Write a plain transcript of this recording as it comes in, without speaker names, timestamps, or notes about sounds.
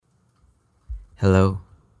Hello,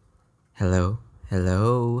 hello,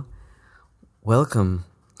 hello. Welcome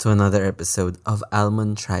to another episode of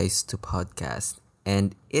Almond Tries to Podcast.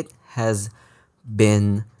 And it has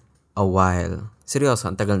been a while. Seryoso,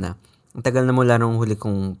 ang tagal na. Ang tagal na mula nung huli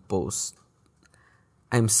kong post.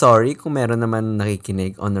 I'm sorry kung meron naman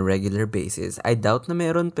nakikinig on a regular basis. I doubt na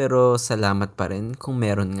meron pero salamat pa rin kung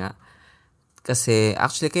meron nga. Kasi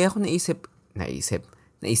actually kaya ako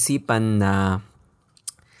naisipan na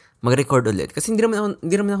mag-record ulit. Kasi hindi naman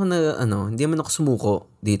ako sumuko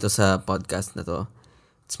dito sa podcast na to.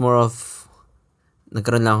 It's more of,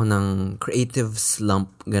 nagkaroon lang ako ng creative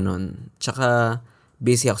slump, ganun. Tsaka,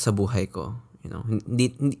 busy ako sa buhay ko.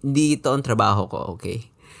 Hindi ito ang trabaho ko,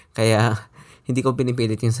 okay? Kaya, hindi ko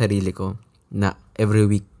pinipilit yung sarili ko na every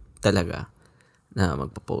week talaga na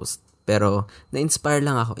magpo-post. Pero, na-inspire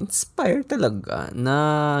lang ako. Inspire talaga.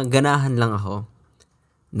 Na ganahan lang ako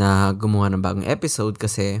na gumawa ng bagong episode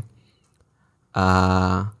kasi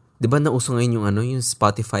di ba nauso ngayon yung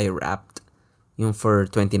Spotify Wrapped, yung for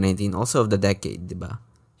 2019, also of the decade, di ba?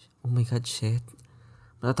 Oh my God, shit.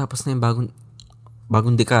 Matatapos na yung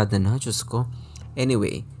bagong dekada na, Diyos ko.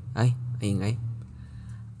 Anyway, ayun.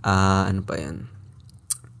 Ano pa yan?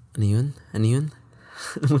 Ano yun?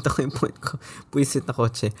 Namunta ko yung point ko. Puwisit na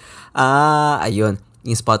kotse. Ayun,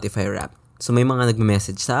 yung Spotify Wrapped. So, may mga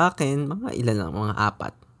nagme-message sa akin, mga ilan lang, mga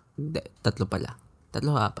 4. Hindi, 3 pala.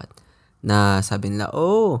 3-4. Na sabi nila,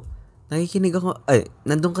 nakikinig ako,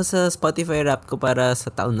 nandun ka sa Spotify Wrapped ko para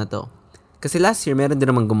sa taon na to. Kasi last year, meron din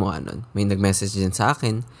naman gumawa nun. May nag-message din sa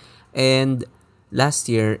akin. And last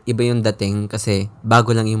year, iba yung dating kasi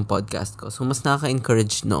bago lang yung podcast ko. So, mas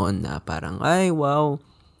nakaka-encourage noon na parang, ay, wow,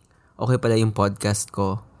 okay pala yung podcast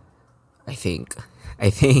ko. I think.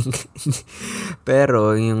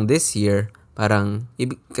 Pero, yung this year, parang,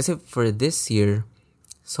 kasi for this year,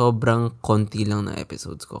 sobrang konti lang na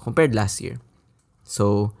episodes ko compared last year.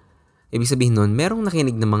 So, ibig sabihin nun, merong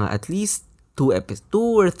nakinig ng mga at least 2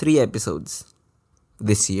 or 3 episodes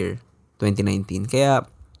this year, 2019. Kaya,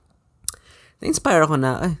 na-inspire ako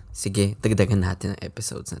na, sige, dagdagan natin ang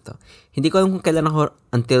episodes na to. Hindi ko alam kung kailan ako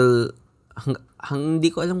hindi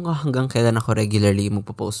ko alam kung hanggang kailan ako regularly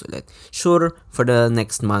magpo-post ulit. Sure, for the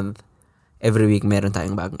next month, every week meron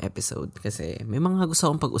tayong bagong episode kasi may mga gusto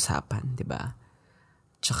akong pag-usapan, di ba?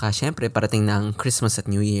 Tsaka, syempre, parating na ang Christmas at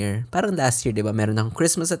New Year. Parang last year, di ba? Meron akong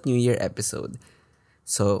Christmas at New Year episode.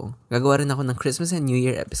 So, gagawa rin ako ng Christmas and New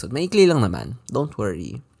Year episode. Maikli lang naman. Don't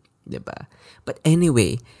worry. Di ba? But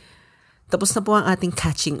anyway, tapos na po ang ating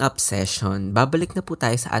catching up session. Babalik na po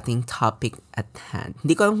tayo sa ating topic at hand.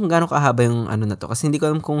 Hindi ko alam kung gaano kahaba yung na to. Kasi hindi ko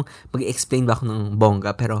alam kung mag-explain ba ako ng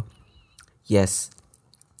bongga. Pero, yes.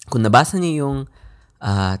 Kung nabasa niyo yung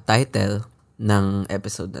title ng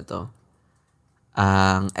episode na to,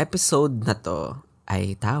 ang episode na to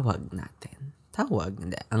ay tawag natin.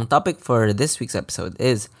 Ang topic for this week's episode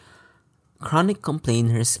is chronic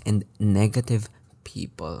complainers and negative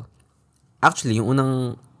people. Actually, yung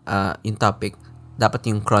unang yung topic,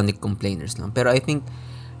 dapat yung chronic complainers lang. Pero I think,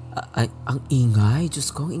 ang ingay.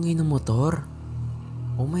 Diyos ko, ang ingay ng motor.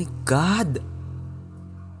 Oh my God!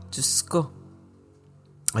 Diyos ko.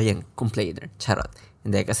 Ayan, complainer. Charot.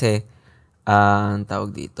 Hindi, kasi, ang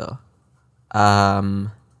tawag dito, I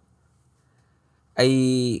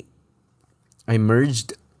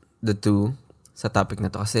merged the two sa topic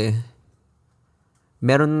na to kasi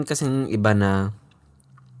meron kasing iba na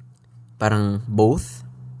parang both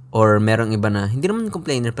or merong iba na hindi naman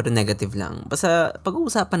complainer pero negative lang. Basta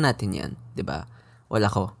pag-uusapan natin yan, 'di ba?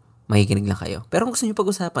 Wala ko, makikinig lang kayo. Pero kung gusto niyo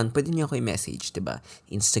pag-usapan, pwede niyo ako i-message, 'di ba?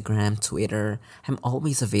 Instagram, Twitter, I'm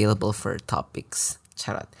always available for topics.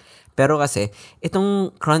 Charot. Pero kasi,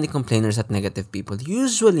 itong chronic complainers at negative people,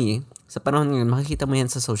 usually, sa panahon ngayon, makikita mo yan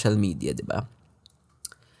sa social media, di ba?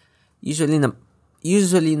 Usually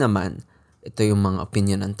naman, ito yung mga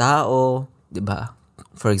opinion ng tao, di ba?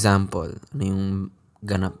 For example, ano yung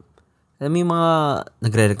ganap? Alam mo yung mga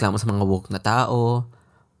nagre-reklamo sa mga woke na tao,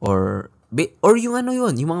 or yung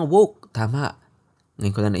yung mga woke, tama.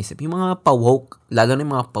 Ngayon ko na naisip, yung mga pa-woke, lalo na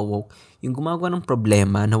yung mga pa-woke, yung gumagawa ng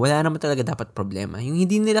problema na wala naman talaga dapat problema. Yung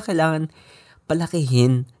hindi nila kailangan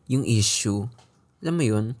palakihin yung issue. Alam mo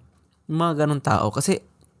yun? Yung mga ganong tao. Kasi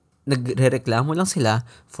nagre-reklamo lang sila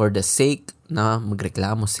for the sake na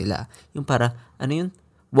magreklamo sila. Yung para,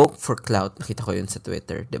 woke for clout. Nakita ko yun sa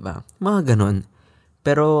Twitter, diba? Mga ganon.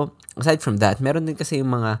 Pero, aside from that, meron din kasi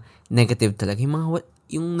yung mga negative talaga.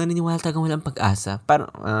 Yung naniniwala talagang walang pag-asa.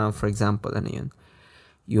 Parang, for example,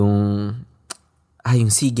 yung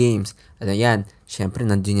SEA Games. Yan, syempre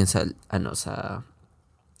nandiyan yan sa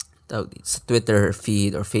Twitter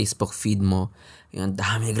feed or Facebook feed mo. Yung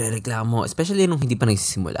dami nagre-reklamo, especially nung hindi pa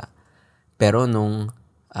nagsisimula. Pero nung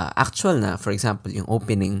actual na, for example, yung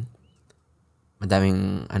opening,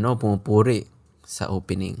 madaming pumupuri sa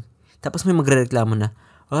opening. Tapos may magrereklamo na,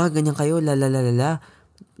 ganyan kayo, lalalala.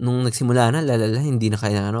 Nung nagsimula na, hindi na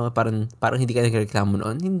kaya, parang hindi ka nagreklamo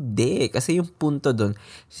noon. Hindi, kasi yung punto doon,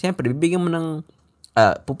 siyempre, bibigyan mo ng,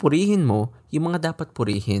 pupurihin mo yung mga dapat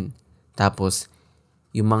purihin. Tapos,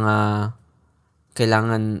 yung mga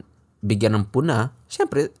kailangan bigyan ng puna,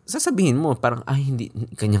 siyempre, sasabihin mo, parang, hindi,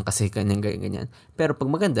 ganyan kasi, ganyan. Pero pag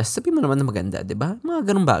maganda, sabihin mo naman na maganda, diba? Mga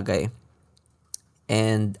ganung bagay.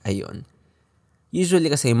 And, ayun. Usually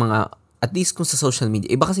kasi yung mga, at least kung sa social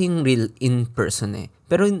media, iba kasi yung real in person eh.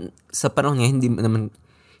 Pero sa panahon ngayon,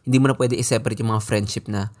 hindi mo na pwede i-separate yung mga friendship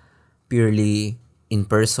na purely in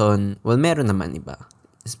person. Well, meron naman iba.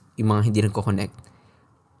 Yung mga hindi nagko-connect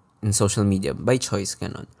in social media by choice,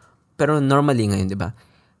 ganon. Pero normally ngayon, di ba?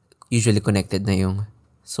 Usually connected na yung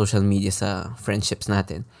social media sa friendships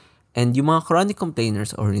natin. And yung mga chronic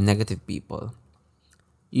complainers or negative people,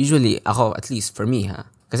 usually, ako, at least for me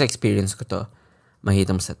kasi experience ko to,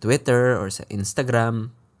 makita mo sa Twitter or sa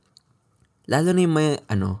Instagram. Lalo na yung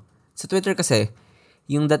sa Twitter kasi,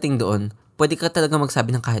 yung dating doon, pwede ka talaga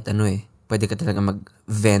magsabi ng kahit ano eh. Pwede ka talaga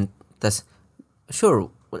mag-vent. Tas,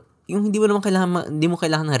 sure, yung hindi mo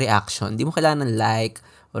kailangan ng reaction, hindi mo kailangan ng like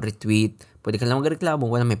or retweet. Pwede ka lang magreklamo,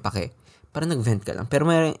 wala may pake. Parang nag-vent ka lang. Pero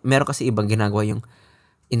meron kasi ibang ginagawa yung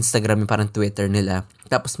Instagram, yung parang Twitter nila.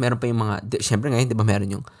 Tapos meron pa yung mga, syempre ngayon, di ba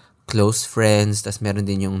meron yung close friends, tas meron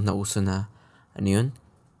din yung nauso na,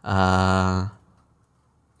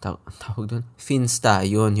 tawag doon? Finsta,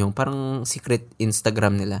 yun. Yung parang secret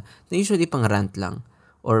Instagram nila. Na usually pang rant lang.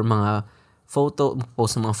 Or mga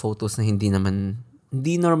post ng mga photos na hindi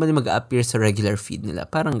normally mag-appear sa regular feed nila.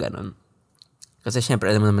 Parang ganon. Kasi syempre,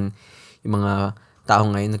 alam mo naman, yung mga tao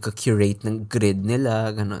ngayon nagka-curate ng grid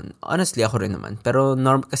nila, ganon. Honestly, ako rin naman. Pero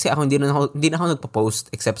kasi ako hindi na ako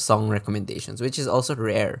nagpo-post except song recommendations, which is also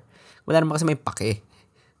rare. Wala naman kasi may pake.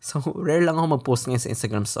 So, rare lang ako mag-post ngayon sa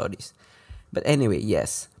Instagram stories. But anyway,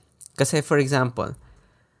 yes. Kasi for example,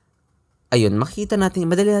 ayun,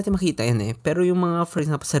 madali natin makita yan eh. Pero yung mga, for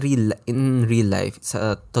example, in real life,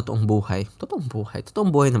 sa totoong buhay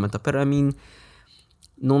naman to. Pero I mean,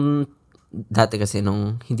 dati kasi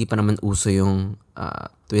nung hindi pa naman uso yung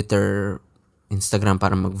Twitter, Instagram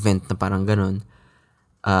para mag-vent na parang ganon,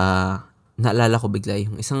 naalala ko bigla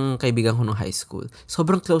yung isang kaibigan ko nung high school.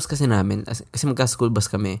 Sobrang close kasi namin. Kasi magka-school bus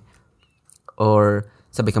kami. Or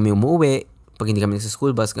sabay kami umuwi pag hindi kami sa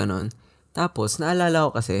school bus, ganon. Tapos, naalala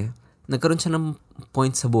ko kasi, nagkaroon siya ng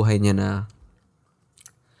point sa buhay niya na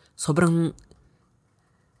sobrang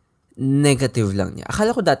negative lang niya.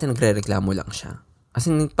 Akala ko dati nagre-reklamo lang siya. As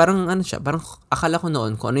in, parang parang akala ko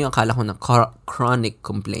noon, kung ano yung akala ko na chronic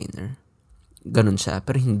complainer. Ganon siya.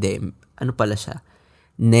 Pero hindi. Pala siya?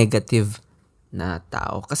 Negative na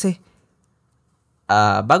tao. Kasi,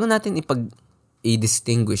 bago natin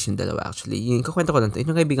i-distinguish yung dalawa actually, yung kakwento ko lang ito,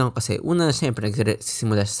 yung kaibigan ko kasi, una siyempre,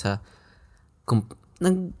 nagsisimula siya sa,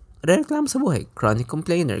 nagre-reklamo sa buhay, chronic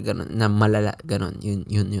complainer, ganun, na malala, ganun,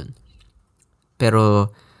 yun. Pero,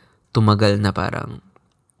 tumagal na parang,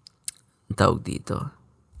 tawag dito,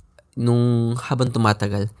 nung habang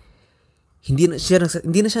tumatagal, hindi na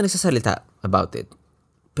siya nagsasalita about it.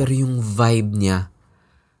 Pero yung vibe niya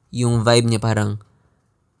parang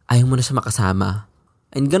ayaw mo na siya makasama.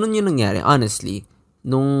 And ganun yung nangyari, honestly.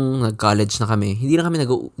 Nung nag-college na kami, hindi na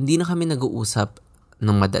kami nag-uusap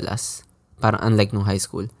ng madalas. Parang unlike nung high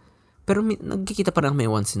school. Pero nagkikita pa rin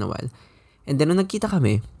kami once in a while. And then nung nagkita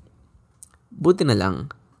kami, buti na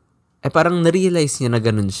lang, parang na-realize niya na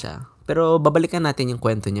ganun siya. Pero babalikan natin yung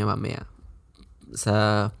kwento niya mamaya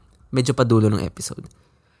sa medyo padulo ng episode.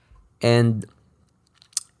 And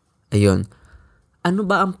ayun, ano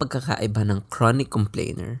ba ang pagkakaiba ng chronic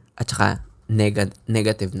complainer at saka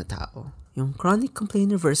negative na tao? Yung chronic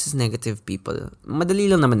complainer versus negative people,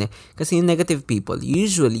 madali lang naman eh. Kasi yung negative people,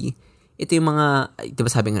 usually, ito yung mga,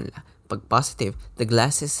 diba sabi nga nila, pag positive, the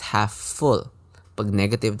glass is half full. Pag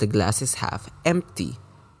negative, the glass is half empty.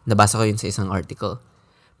 Nabasa ko yun sa isang article.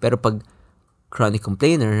 Pero pag chronic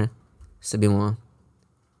complainer, sabi mo,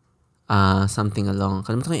 something along,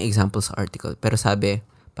 kalimutan ko yung example sa article, pero sabi,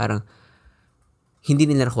 parang, hindi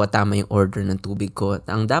nila nakuha tama yung order ng tubig ko.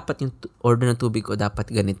 Ang dapat yung order ng tubig ko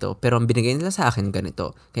dapat ganito. Pero ang binigay nila sa akin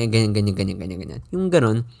ganito. Kaya ganyan. Yung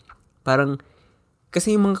ganun, parang,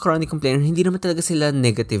 kasi yung mga chronic complainer, hindi naman talaga sila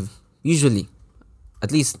negative. Usually.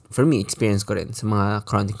 At least, for me, experience ko rin sa mga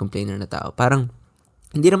chronic complainer na tao. Parang,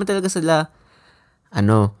 hindi naman talaga sila,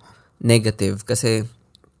 negative. Kasi,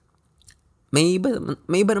 may iba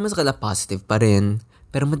naman sa kanila positive pa rin.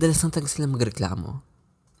 Pero madalas lang talaga sila magreklamo.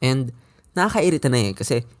 And, nakakairita na eh.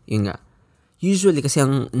 Kasi, yun nga, Usually, kasi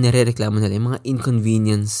ang nirereklamo nila, yung mga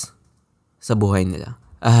inconvenience sa buhay nila.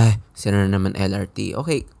 Ay, sino na naman LRT?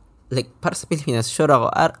 Okay, like, para sa Pilipinas, sure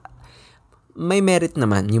ako, may merit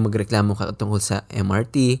naman yung magreklamo ka tungkol sa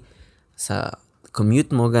MRT, sa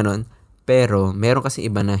commute mo, ganon. Pero, meron kasi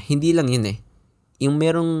iba na, hindi lang yun eh. Yung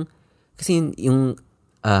merong, kasi yung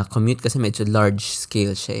commute kasi medyo large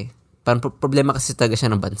scale siya eh. Parang problema kasi talaga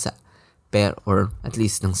siya ng bansa. Or at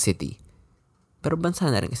least ng city. Pero bansa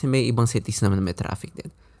na rin kasi may ibang cities naman na may traffic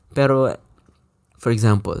din. Pero, for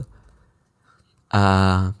example,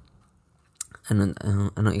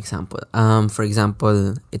 anong example? For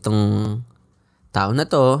example, itong tao na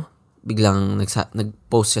to, biglang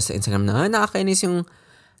nag-post siya sa Instagram na, nakakainis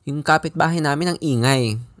yung kapitbahay namin ang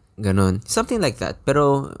ingay. Ganon. Something like that.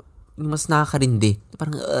 Pero, mas nakakarindi.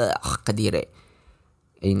 Parang, kadire.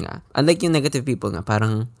 Ayun nga. Unlike yung negative people nga,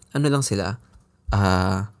 parang, ano lang sila,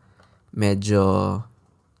 medyo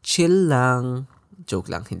chill lang.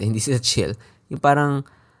 Joke lang. Hindi sila chill. Yung parang,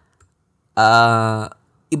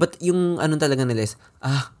 iba't yung ano talaga nila is,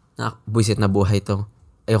 buisit na buhay to.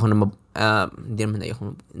 Ayoko na hindi naman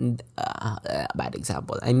ayoko bad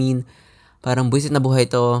example. I mean, parang buisit na buhay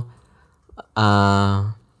to,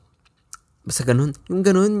 basta ganun. Yung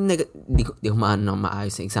ganun, di ko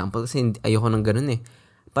maayos na example kasi ayoko ng ganun eh.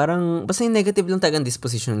 Parang, basta yung negative lang talagang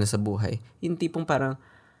disposition nila sa buhay. Yung tipong parang,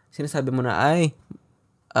 sinasabi mo na,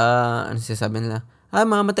 ano sinasabi nila?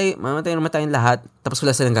 Mamatay yung lahat, tapos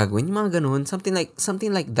wala silang gagawin. Yung mga ganun, something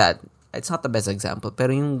like that. It's not the best example,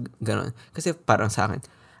 pero yung ganun. Kasi parang sa akin,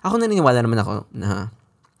 ako naniniwala naman ako na,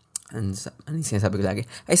 ano yung sinasabi ko lagi?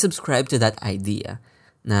 I subscribe to that idea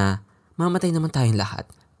na mamatay naman tayong lahat.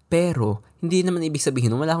 Pero, hindi naman ibig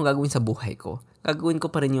sabihin, wala akong gagawin sa buhay ko. Gagawin ko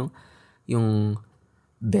pa rin yung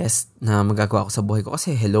best na magagawa ko sa buhay ko.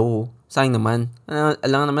 Kasi, hello, sayang naman.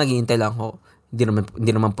 Alam naman, naghihintay lang ako.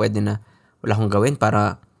 Hindi naman pwede na wala akong gawin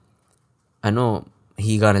para,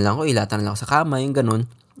 higa na lang ako, ilatan na lang ako sa kama, yung ganun.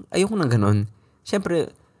 Ayoko ng ganun. Siyempre,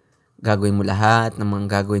 gagawin mo lahat ng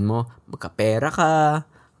mga gagawin mo. Magkapera ka,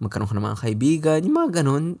 magkaroon ka ng mga kaibigan, yung mga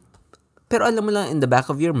ganun. Pero alam mo lang in the back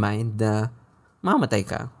of your mind na mamatay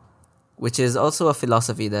ka. Which is also a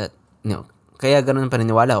philosophy that, kaya ganun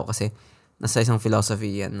paniniwala ko kasi nasa isang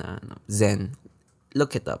philosophy yan na Zen.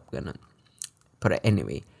 Look it up, ganun. Pero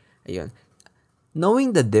anyway, ayun.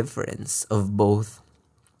 Knowing the difference of both,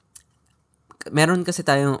 meron kasi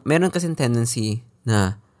tendency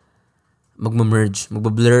na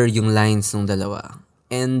magblur yung lines ng dalawa.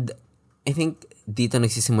 And I think dito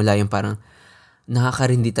nagsisimula yung parang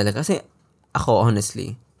nakakarindi talaga. Kasi ako,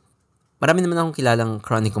 honestly, marami naman akong kilalang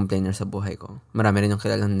chronic complainer sa buhay ko. Marami rin yung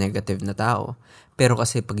kilalang negative na tao. Pero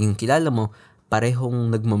kasi pag yung kilala mo,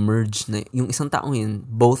 parehong nagma-merge na yung isang taong yun,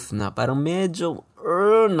 both na, parang medyo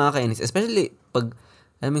nakakainis. Especially pag,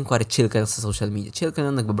 alam mo yung chill ka lang sa social media. Chill ka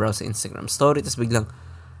lang, nagbabrowse sa Instagram story, tapos biglang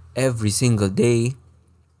every single day,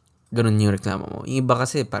 ganun yung reklamo mo. Yung iba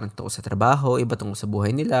kasi parang tungkol sa trabaho, iba tungkol sa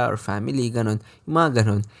buhay nila or family, ganun. Yung mga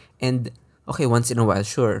ganun. And, okay, once in a while,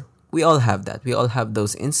 sure, we all have that. We all have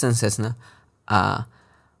those instances na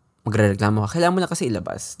magre-reklamo ka. Kailangan mo na kasi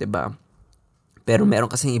ilabas, 'di ba? Pero meron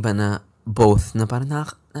kasi iba na both na parang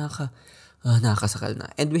nakakasakal na.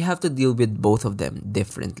 And we have to deal with both of them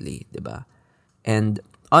differently, 'di ba? And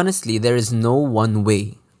honestly, there is no one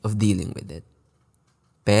way of dealing with it.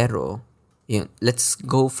 Pero, let's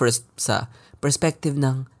go first sa perspective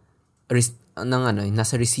ng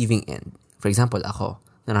nasa receiving end. For example, ako,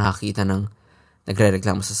 na nakakita ng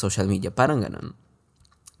nagre-reklamo sa social media. Parang ganun.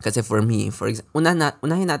 Kasi for me,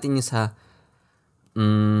 unahin natin yung sa,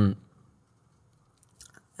 ano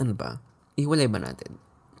ba? Ihiwalay ba natin?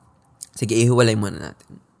 Sige, ihiwalay muna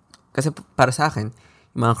natin. Kasi para sa akin,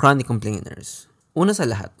 yung mga chronic complainers, una sa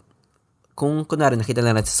lahat, kung kunwari nakita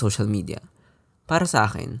lang natin sa social media, para sa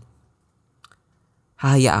akin,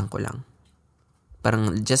 hahayaan ko lang.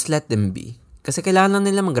 Parang just let them be. Kasi kailangan lang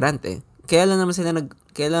nila mag-rant eh. Kaya lang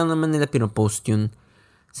naman nila pinopost yun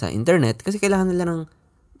sa internet kasi kailangan nila ng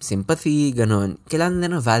sympathy, ganon. Kailangan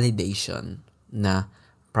nila ng validation na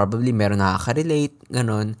probably meron nakaka-relate,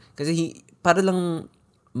 ganon. Kasi para lang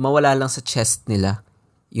mawala lang sa chest nila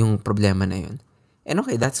yung problema na yun. And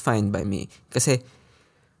okay, that's fine by me. Kasi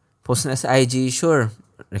post na sa IG, sure,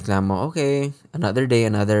 reklamo, okay, another day,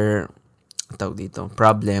 another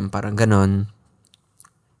problem, parang ganon.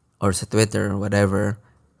 Or sa Twitter, whatever.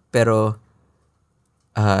 Pero,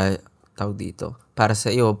 para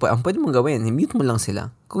sa iyo, ang pwede mong gawin, i-mute mo lang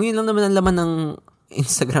sila. Kung yun lang naman ang laman ng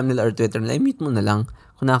Instagram nila or Twitter nila, i-mute mo na lang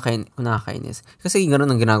kung nakakainis. Kasi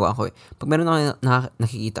gano'n ang ginagawa ko eh. Pag meron ako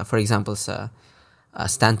nakikita, for example, sa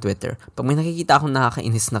Stan Twitter, pag may nakikita akong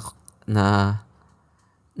nakakainis na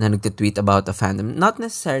na nagtitweet about a fandom. Not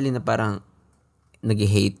necessarily na parang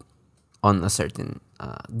nag-hate on a certain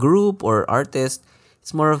group or artist.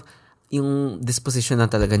 It's more of yung disposition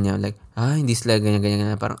na talaga niya. Like, hindi sila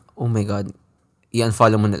ganyan. Parang, oh my God,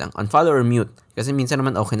 i-unfollow mo na lang. Unfollow or mute. Kasi minsan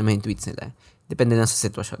naman okay naman yung tweets nila. Depende lang sa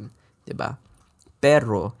sitwasyon. Diba?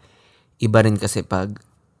 Pero, iba rin kasi pag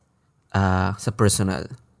sa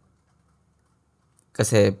personal.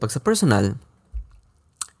 Kasi pag sa personal,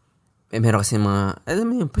 meron kasi mga, alam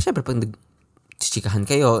mo yun, syempre pag nag-chikahan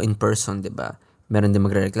kayo in person, diba? Meron din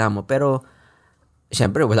magre-reklamo. Pero,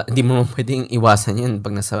 syempre, hindi mo pwedeng iwasan yun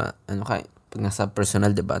pag nasa, pag nasa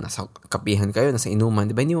personal, diba? Nasa kapihan kayo, nasa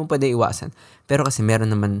inuman, diba? Hindi mo pwede iwasan. Pero kasi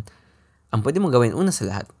meron naman, ang pwede mo gawin, una sa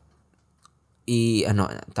lahat,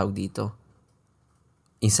 tawag dito,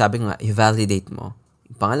 yung sabi nga, i-validate mo.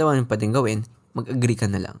 Yung pangalawa yung pwedeng gawin, mag-agree ka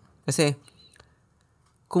na lang. Kasi,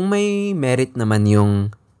 kung may merit naman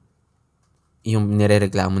yung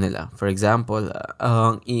nirereklamo nila. For example,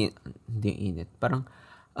 hindi init. Parang,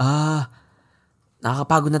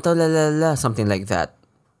 nakakapagod na to, something like that.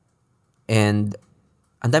 And,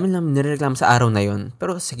 ang dami lang nirereklamo sa araw na yun.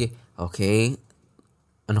 Pero sige, okay,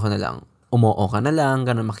 ka na lang, umoo ka na lang,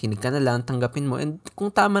 ganun, makinig ka na lang, tanggapin mo. And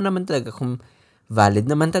kung tama naman talaga, kung valid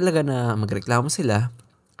naman talaga na magreklamo sila,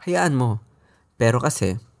 hayaan mo. Pero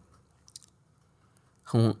kasi,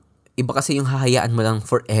 kung iba kasi yung hahayaan mo lang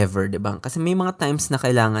forever, diba? Kasi may mga times na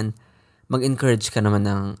kailangan mag-encourage ka naman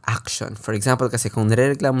ng action. For example, kasi kung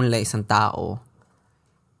nirereklamo nila isang tao,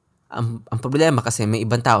 ang problema kasi may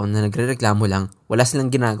ibang tao na nagrereklamo lang, wala silang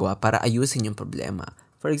ginagawa para ayusin yung problema.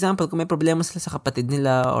 For example, kung may problema sila sa kapatid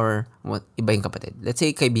nila or iba yung kapatid. Let's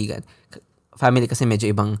say kaibigan. Family kasi medyo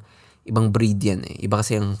ibang breed yan eh. Iba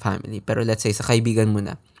kasi yung family. Pero let's say sa kaibigan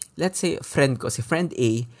muna. Let's say friend ko, si friend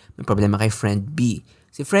A, may problema kay friend B.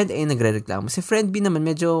 Si friend A nagrereklamo. Si friend B naman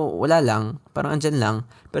medyo wala lang, parang andyan lang.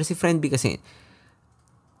 Pero si friend B kasi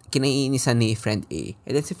kinaiinisan ni friend A.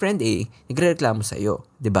 And then si friend A nagrereklamo sa iyo,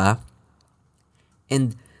 'di ba?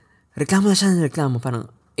 And reklamo na siya ng reklamo,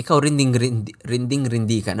 parang ikaw rinding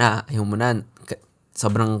ka na. Ayaw mo na,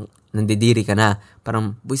 sobrang nandidiri ka na.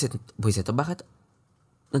 Parang buisit to, bakit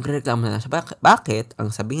nagrereklamo na siya? Bakit?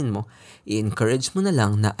 Ang sabihin mo, i-encourage mo na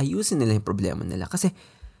lang na ayusin nila yung problema nila. Kasi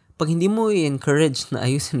pag hindi mo i-encourage na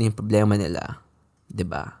ayusin yung problema nila, 'di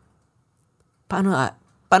ba?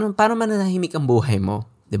 Paano mananahimik ang buhay mo,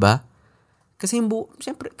 'di ba? Kasi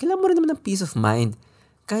syempre, kailangan mo rin naman ng peace of mind.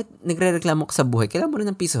 Kahit nagrereklamo ka sa buhay, kailangan mo rin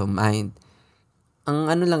ng peace of mind. Ang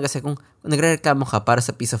lang kasi, kung nagrereklamo ka para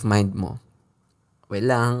sa peace of mind mo, well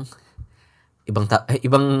lang,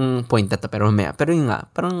 ibang point na to, pero yun nga,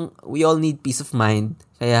 parang we all need peace of mind.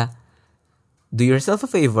 Kaya, do yourself a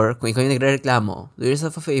favor, kung ikaw yung nagrereklamo, do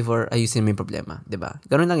yourself a favor, ayusin mo yung problema. Diba?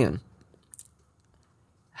 Ganun lang yun.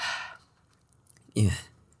 Yeah.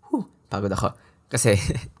 Pagod ako. Kasi,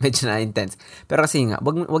 medyo na-intense. Pero kasi nga,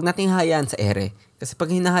 wag nating hayaan sa ere. Kasi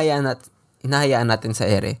pag hinahayaan natin sa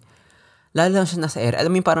ere, lalo lang siya nasa ere.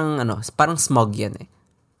 Alam mo yung parang smog yan eh.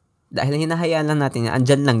 Dahil hinahayaan lang natin yan,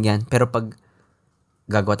 andyan lang yan. Pero pag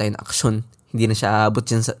gagawa tayo ng aksyon, hindi na siya aabot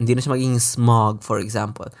dyan, hindi na siya magiging smog, for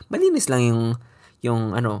example. Malinis lang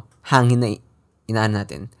yung hangin na inaan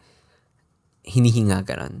natin. Hinihinga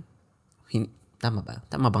ka ron. Tama ba?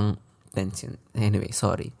 Tama bang tense yun? Anyway,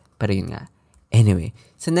 sorry. Pero yun nga. Anyway,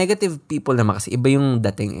 sa negative people naman kasi, iba yung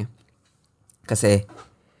dating eh. Kasi,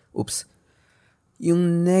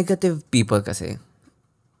 yung negative people kasi,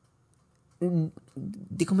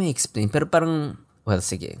 di ko may explain, pero parang, well,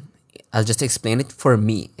 sige. I'll just explain it for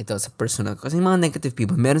me. Ito sa personal. Kasi yung mga negative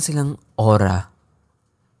people, meron silang aura.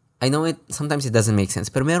 I know sometimes it doesn't make sense,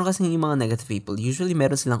 pero meron kasi yung mga negative people, usually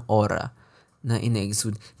meron silang aura na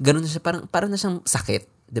ine-exude. Ganun na siya, parang na siyang sakit,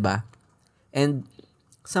 di ba? And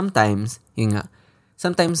sometimes,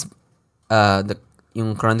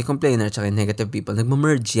 yung chronic complainer at yung negative people,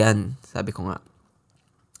 nagmamerge yan. Sabi ko nga.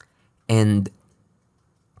 And,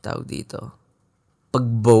 tawag dito, pag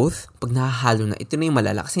nahahalo na, ito na yung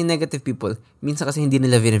malala. Kasi yung negative people, minsan kasi hindi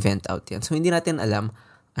nila vent out yan. So, hindi natin alam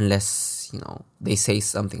unless, they say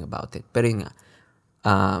something about it. Pero yun nga,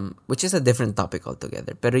 which is a different topic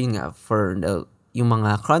altogether. Pero yun nga, for yung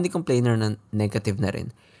mga chronic complainer na negative na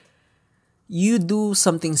rin, you do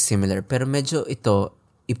something similar, pero medyo ito,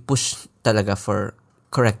 i-push talaga for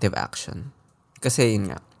corrective action. Kasi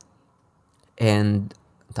yun nga. And,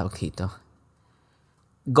 tawag dito,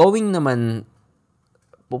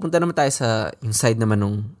 pupunta naman tayo sa yung side naman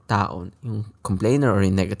ng tao, yung complainer or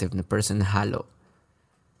yung negative na person na halo.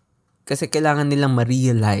 Kasi kailangan nilang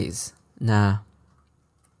ma-realize na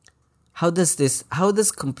how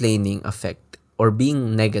does complaining affect or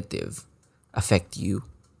being negative affect you?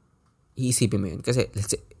 iisipin mo yun. Kasi,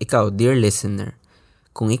 let's say, ikaw, dear listener,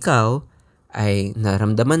 kung ikaw ay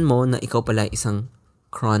naramdaman mo na ikaw pala isang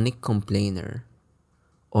chronic complainer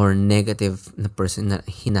or negative na person na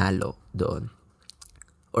hinalo doon,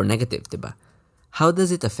 or negative, diba? How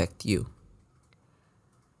does it affect you?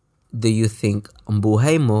 Do you think ang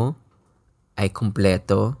buhay mo ay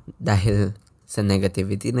kumpleto dahil sa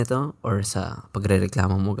negativity nito or sa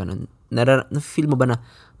pagrereklamo mo, ganun? Na-feel mo ba na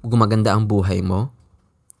gumaganda ang buhay mo?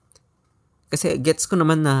 Kasi gets ko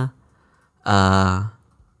naman na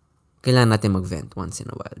kailangan natin mag-vent once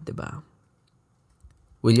in a while, diba?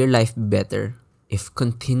 Will your life be better if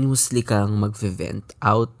continuously kang mag-vent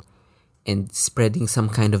out and spreading some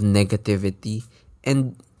kind of negativity?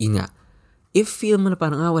 And yun nga, if feel mo na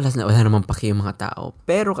parang wala naman paki yung mga tao.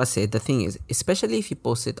 Pero kasi the thing is, especially if you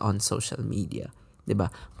post it on social media,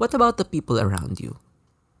 diba? What about the people around you?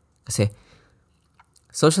 Kasi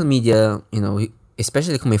social media,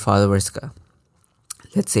 especially kung may followers ka,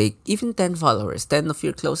 let's say, even 10 followers, 10 of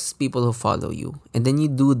your closest people who follow you, and then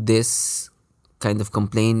you do this kind of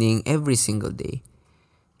complaining every single day.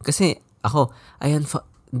 Kasi ako,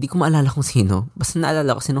 hindi ko maalala kung sino. Basta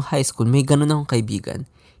naalala ko sinong high school, may ganun akong kaibigan.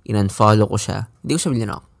 In-unfollow ko siya. Hindi ko siya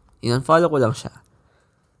binlock. In-unfollow ko lang siya.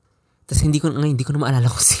 Tapos hindi ko na maalala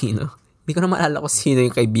kung sino. Hindi ko na maalala kung sino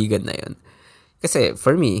yung kaibigan na yun. Kasi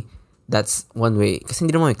for me, that's one way. Kasi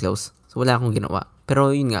hindi naman may close. So wala akong ginawa. Pero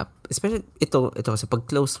yun nga, especially ito kasi pag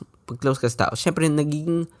close ka sa tao, syempre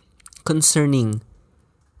nagiging concerning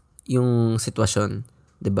yung sitwasyon,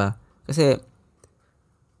 'di ba? Kasi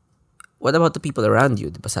what about the people around you?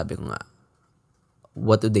 'Di ba sabi ko nga,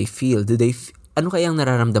 what do they feel? Ano kaya ang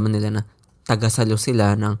nararamdaman nila na tagasalo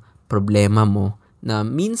sila ng problema mo na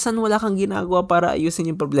minsan wala kang ginagawa para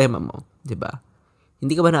ayusin yung problema mo, 'di ba?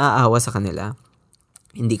 Hindi ka ba naaawa sa kanila?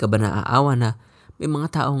 Hindi ka ba naaawa na may mga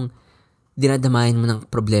taong dinadamayan mo ng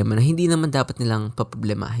problema na hindi naman dapat nilang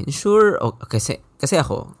paproblemahin? Sure, kasi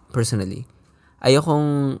ako, personally,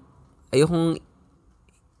 ayokong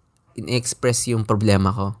in-express yung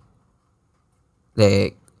problema ko.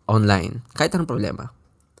 Like, online. Kahit anong problema.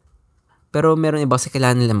 Pero meron iba kasi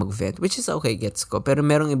kailangan nila mag-vent, which is okay, gets ko. Pero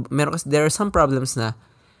meron kasi, there are some problems na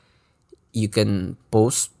you can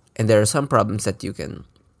post, and there are some problems that you can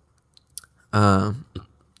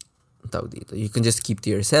you can just keep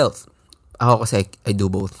to yourself. Ako kasi I do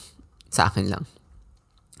both. Sa akin lang.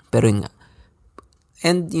 Pero yun nga.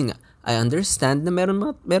 And yun nga, I understand na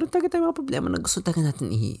meron talaga tayong mga problema na gusto talaga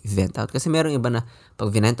natin i-vent out. Kasi meron iba na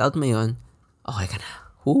pag vent out mo yun, okay ka na.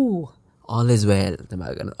 All is well. Diba?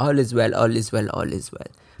 All is well, all is well, all is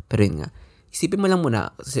well. Pero yun nga, isipin mo lang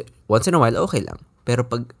muna, kasi once in a while, okay lang. Pero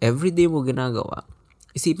pag everyday mo ginagawa,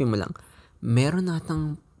 isipin mo lang,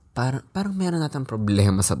 parang meron natang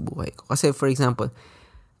problema sa buhay ko. Kasi for example,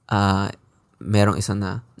 merong isa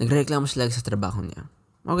na nagrereklamo siya lagi sa trabaho niya.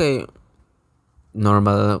 Okay,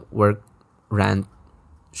 normal work rant,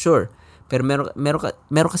 sure. Pero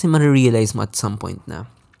meron kasi ma-realize mo at some point na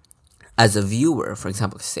as a viewer, for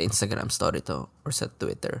example, sa Instagram story to or sa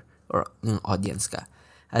Twitter or yung audience ka,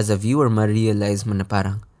 as a viewer, ma-realize mo na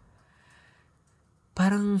parang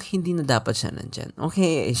hindi na dapat siya nandyan.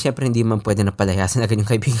 Okay, syempre hindi man pwede na palayasin agad yung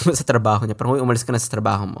kaibigan mo sa trabaho niya. Parang umalis ka na sa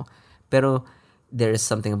trabaho mo. Pero there is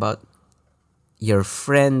something about your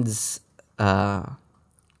friend's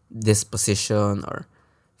disposition or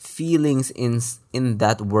feelings in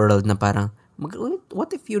that world na parang, what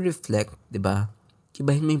if you reflect, diba?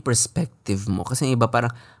 Ibahin mo yung perspective mo. Kasi yung iba parang,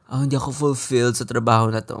 hindi ako fulfilled sa trabaho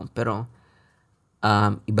na to. Pero,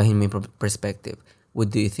 ibahin mo yung perspective.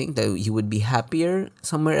 Do you think that you would be happier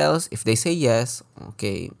somewhere else? If they say yes,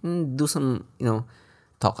 okay, do some,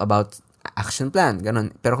 talk about action plan,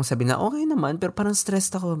 ganun. Pero kung sabi na, okay naman, pero parang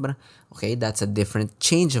stressed ako. Okay, that's a different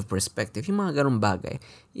change of perspective. Yung mga ganun bagay.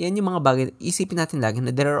 Yan yung mga bagay, isipin natin lagi na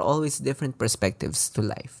there are always different perspectives to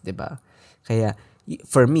life, diba? Kaya,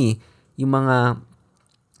 for me, yung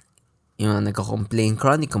nagko-complain,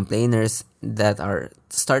 chronic complainers that are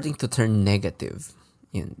starting to turn negative.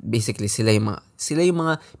 Yun. Basically, sila yung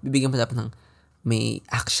mga bibigyan pa dapat ng may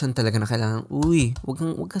action talaga na kailangan,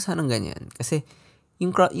 wag ka sanang ganyan. Kasi,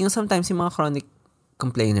 yung sometimes yung mga chronic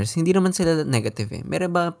complainers, hindi naman sila negative eh.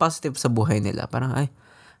 Meron ba positive sa buhay nila? Parang,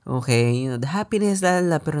 okay, the happiness,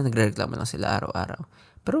 pero nagre-reklamo lang sila araw-araw.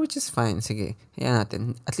 Pero which is fine, sige, hayaan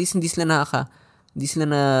natin. At least hindi sila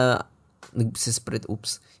nagsispread,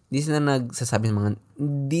 hindi sila nagsasabi ng mga,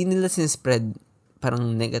 hindi nila sinispread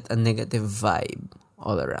parang a negative vibe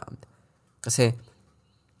all around. Kasi,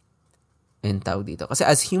 kasi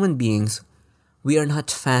as human beings, we are not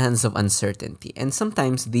fans of uncertainty. And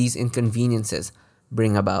sometimes these inconveniences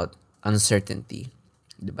bring about uncertainty.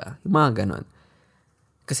 Diba? Yung mga ganon.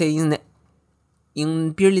 Kasi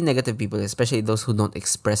yung purely negative people, especially those who don't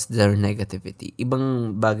express their negativity,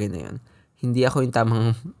 ibang bagay na yun. Hindi ako yung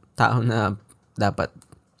tamang tao na dapat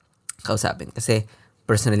kausapin. Kasi,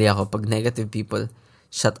 personally ako, pag negative people,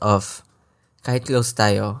 shut off. Kahit close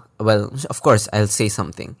tayo, well, of course, I'll say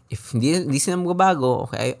something. If hindi sila magbabago,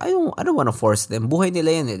 okay, I don't wanna force them. Buhay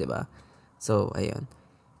nila yan di ba? So, ayun.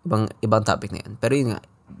 Ibang topic na yan. Pero yun nga,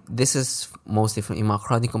 this is mostly from yung mga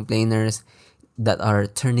chronic complainers that are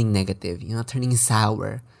turning negative, turning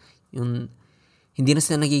sour. Yung hindi na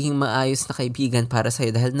sila nagiging maayos na kaibigan para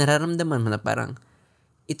sa'yo dahil nararamdaman mo na parang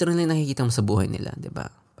ito na lang nakikita mo sa buhay nila, di ba?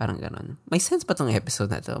 Parang ganon. May sense pa tong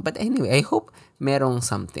episode na to. But anyway, I hope merong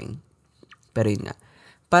something. Pero yun nga,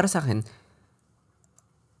 para sa akin,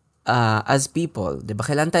 as people, di ba,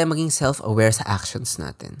 kailangan tayo maging self-aware sa actions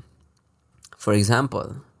natin. For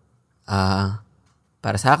example,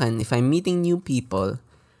 para sa akin, if I'm meeting new people,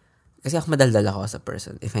 kasi ako madaldal ako as a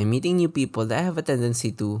person. If I'm meeting new people, I have a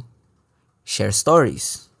tendency to share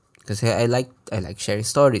stories. Kasi I like sharing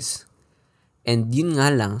stories. And yun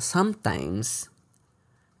nga lang, sometimes,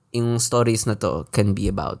 yung stories na to can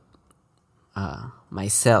be about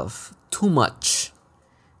myself too much.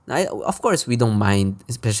 Of course, we don't mind,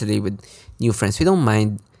 especially with new friends, we don't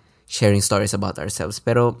mind sharing stories about ourselves.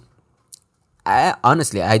 Pero,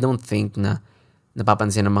 honestly, I don't think na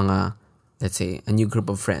napapansin ng mga, let's say, a new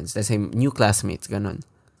group of friends, let's say, new classmates, ganun.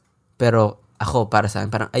 Pero, ako, para sa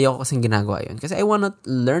akin, parang ayoko kasing ginagawa yun. Kasi I wanna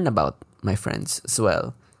learn about my friends as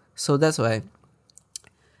well. So, that's why,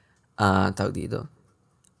 tawag dito,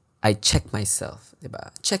 I check myself,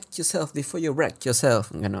 diba? Check yourself before you wreck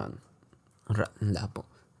yourself, ganun. Lapo.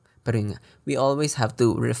 Pero yun nga, we always have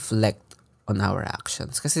to reflect on our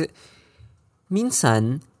actions. Kasi,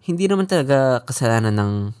 minsan, hindi naman talaga kasalanan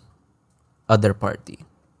ng other party.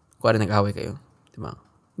 Kuwari nag-away kayo, di ba?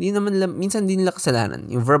 Minsan hindi nila kasalanan.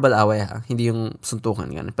 Yung verbal away hindi yung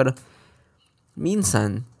suntukan gano'n. Pero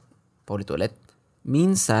minsan, paulit-ulit,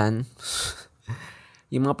 minsan,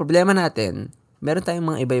 yung mga problema natin, meron tayong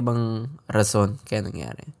mga iba-ibang rason kaya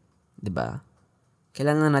nangyari. Di ba?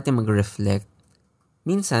 Kailangan natin mag-reflect.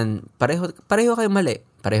 Minsan, pareho kayo mali.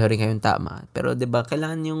 Pareho rin kayong tama. Pero di ba,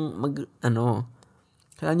 kailangan yung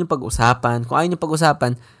kailangan yung pag-usapan. Kung ayaw yung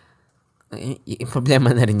pag-usapan, yung problema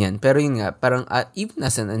na rin yan. Pero yun nga, parang even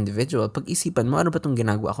as an individual, pag-isipan mo, ano ba itong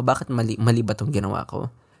ginagawa ko? Bakit mali ba itong ginawa ko?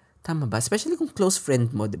 Tama ba? Especially kung close friend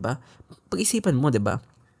mo, di ba? Pag-isipan mo, di ba?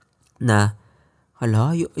 Na,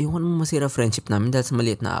 yung masira friendship namin dahil sa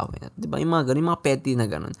maliit na away. Di ba? Yung mga ganun, yung mga petty na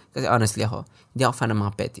ganun. Kasi honestly ako, hindi ako fan ng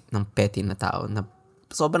mga petty na tao na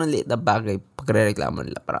sobrang liit na bagay pagre-reklamo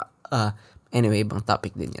nila. Anyway, ibang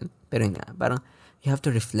topic din yan. Pero yun nga, parang you have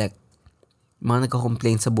to reflect. Mga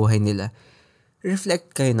nagko-complain sa buhay nila,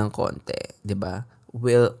 reflect kayo ng konti, di ba?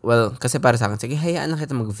 Well, kasi para sa akin, sige, hayaan lang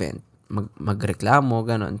kita mag-vent, magreklamo,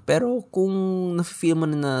 ganon. Pero kung nafe-feel mo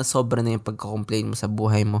na sobra na yung pagko-complain mo sa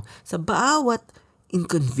buhay mo, sa bawat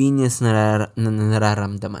inconvenience na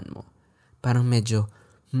nararamdaman mo, parang medyo,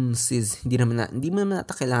 sis, hindi mo naman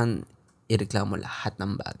nata kailangan ireklamo lahat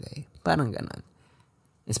ng bagay. Parang ganon.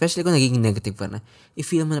 Especially kung nagiging negative ka na,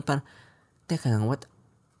 i-feel mo na parang, teka lang, what?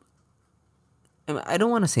 I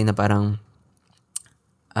don't wanna say na parang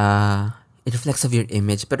it reflects of your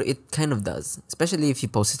image, pero it kind of does. Especially if you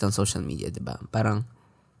post it on social media, diba? Parang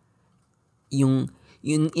yung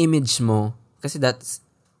image mo, kasi that's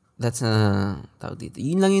tawag dito.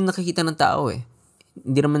 Yun lang yung nakikita ng tao eh.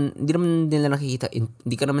 Hindi naman nila nakikita,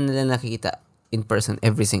 hindi ka naman nila nakikita in person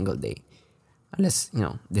every single day. Unless,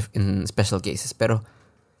 in special cases. Pero,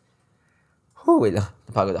 wait lang.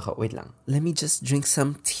 Napagod ako. Wait lang. Let me just drink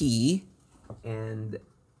some tea. And,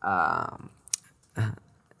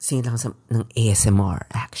 singin lang ng ASMR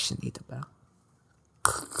action dito ba?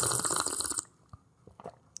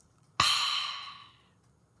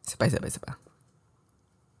 Sabay.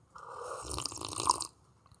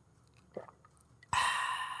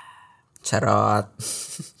 Charot.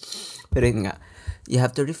 Pero yun nga, you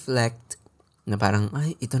have to reflect na parang,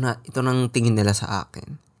 ito nang tingin nila sa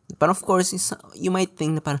akin. But of course, you might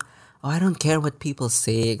think na parang, I don't care what people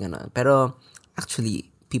say, gano'n. Pero,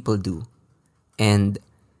 actually, people do. And,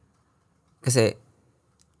 kasi,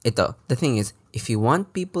 the thing is, if you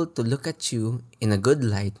want people to look at you in a good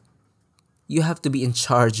light, you have to be in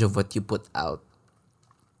charge of what you put out.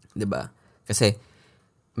 Diba? Kasi,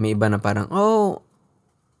 may iba na parang,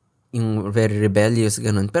 yung very rebellious,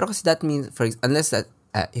 gano'n. Pero kasi that means,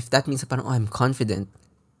 if that means parang, I'm confident,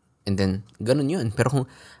 and then, gano'n yun. Pero kung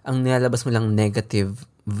ang nilalabas mo lang negative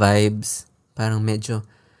vibes, parang medyo,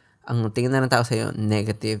 ang tingin na ng tao sa'yo,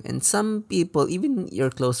 negative. And some people, even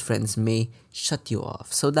your close friends, may shut you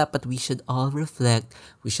off. So, dapat we should all reflect.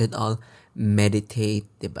 We should all meditate,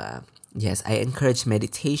 diba? Yes, I encourage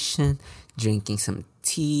meditation, drinking some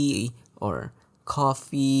tea or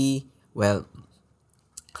coffee. Well,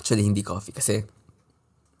 actually hindi coffee kasi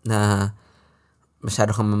na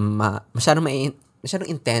masyadong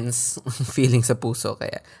intense feeling sa puso,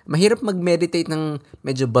 kaya mahirap mag-meditate ng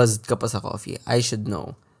medyo buzzed ka pa sa coffee. I should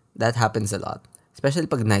know. That happens a lot. Especially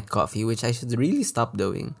pag night coffee, which I should really stop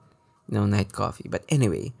doing. Night coffee. But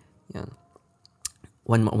anyway, yan.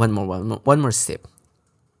 One more sip.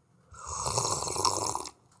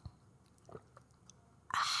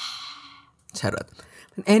 Charot.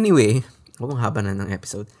 Anyway, haba na ng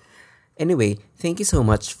episode. Anyway, thank you so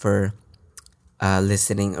much for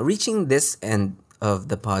listening, reaching this end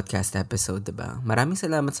of the podcast episode, diba? Maraming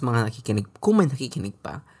salamat sa mga nakikinig, kung may nakikinig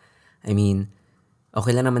pa. I mean,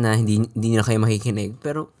 okay lang naman na hindi na kayo makikinig,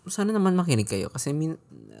 pero sana naman makinig kayo kasi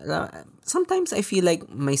sometimes I feel like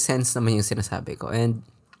may sense naman yung sinasabi ko, and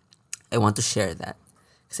I want to share that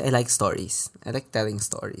kasi I like stories. I like telling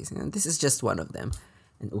stories, and this is just one of them.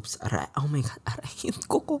 And oops, aray, oh my god, aray, yung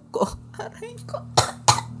kuko ko, aray ko.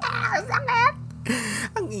 Sakit!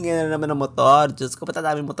 Ang ingay na naman ng motor. Diyos ko,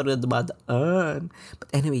 patadaming motor na dumadaan. But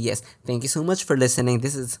anyway, yes. Thank you so much for listening.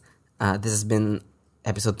 This has been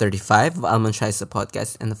episode 35 of Almond Tries the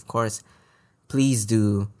Podcast. And of course, please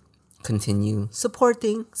do continue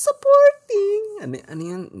supporting. Ano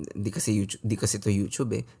yan? Di kasi to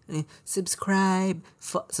YouTube eh. Subscribe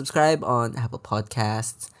on Apple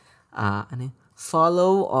Podcasts.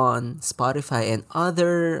 Follow on Spotify and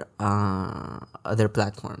other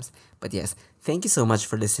platforms. But yes, thank you so much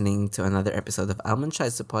for listening to another episode of Almond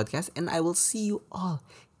Tries the Podcast, and I will see you all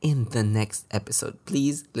in the next episode.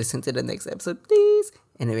 Please listen to the next episode, please.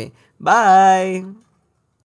 Anyway, bye!